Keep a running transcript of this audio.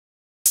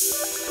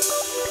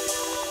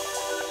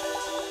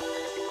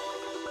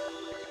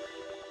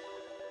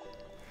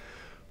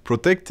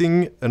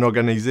Protecting an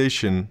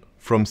organization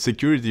from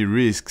security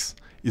risks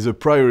is a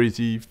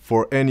priority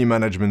for any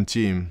management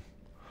team.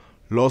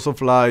 Loss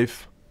of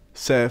life,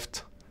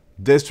 theft,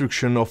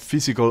 destruction of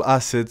physical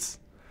assets,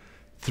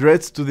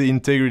 threats to the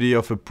integrity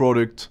of a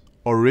product,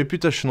 or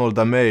reputational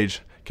damage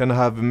can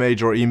have a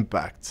major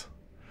impact.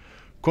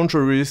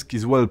 ControlRisk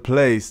is well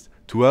placed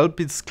to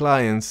help its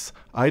clients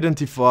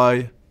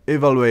identify,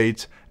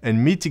 evaluate,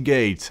 and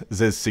mitigate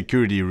these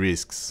security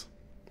risks.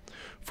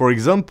 For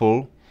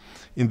example,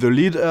 in the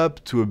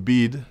lead-up to a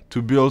bid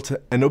to build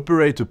and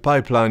operate a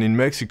pipeline in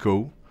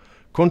Mexico,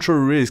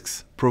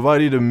 ControlRisk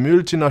provided a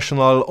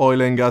multinational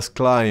oil and gas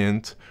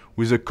client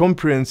with a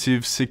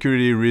comprehensive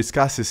security risk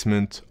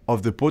assessment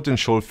of the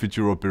potential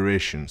future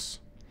operations.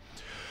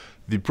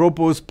 The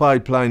proposed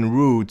pipeline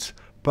route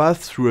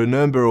passed through a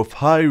number of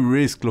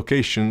high-risk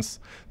locations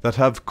that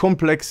have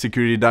complex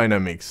security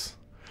dynamics.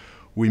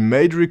 We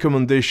made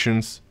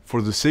recommendations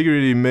for the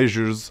security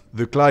measures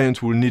the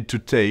client will need to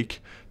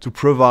take to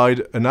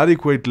provide an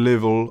adequate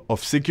level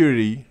of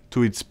security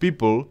to its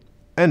people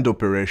and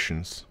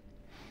operations.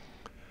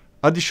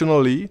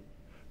 Additionally,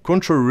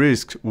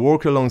 ControlRisk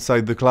worked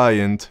alongside the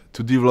client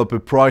to develop a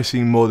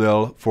pricing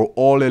model for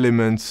all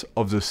elements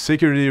of the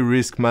security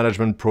risk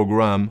management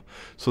program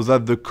so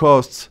that the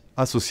costs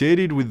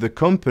associated with the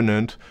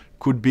component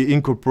could be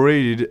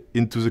incorporated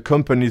into the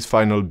company's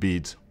final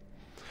bid.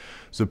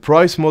 The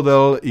price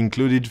model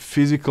included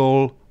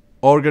physical,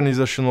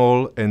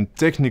 organizational, and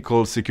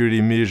technical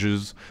security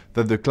measures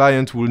that the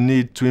client will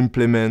need to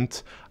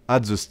implement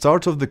at the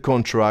start of the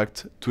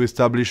contract to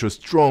establish a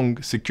strong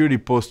security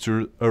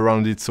posture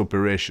around its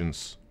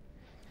operations.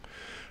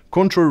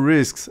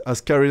 ControlRisk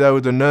has carried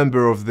out a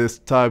number of these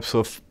types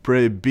of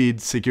pre-bid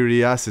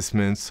security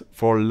assessments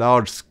for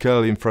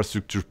large-scale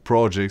infrastructure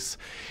projects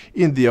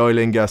in the oil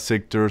and gas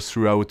sector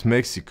throughout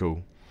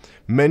Mexico,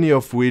 many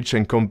of which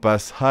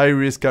encompass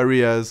high-risk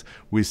areas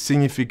with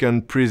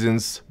significant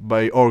presence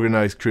by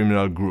organized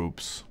criminal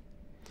groups.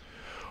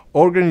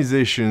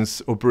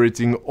 Organizations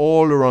operating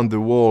all around the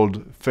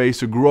world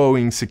face a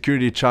growing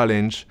security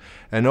challenge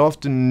and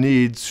often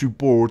need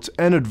support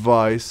and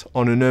advice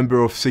on a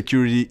number of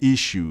security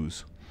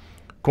issues.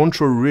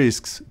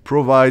 ControlRisk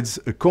provides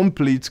a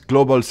complete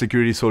global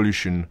security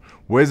solution,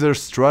 whether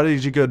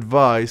strategic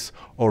advice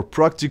or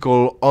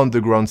practical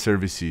on-the-ground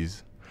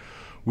services.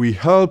 We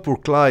help our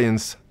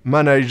clients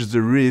manage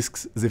the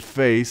risks they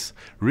face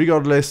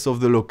regardless of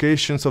the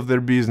locations of their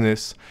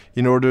business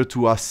in order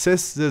to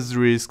assess these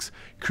risks,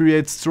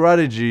 create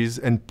strategies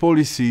and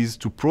policies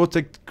to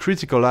protect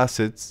critical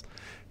assets,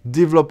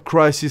 develop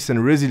crisis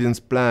and resilience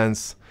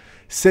plans,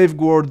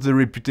 safeguard the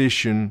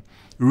reputation,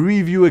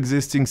 review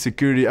existing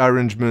security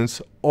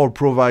arrangements, or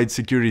provide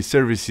security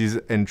services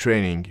and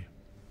training.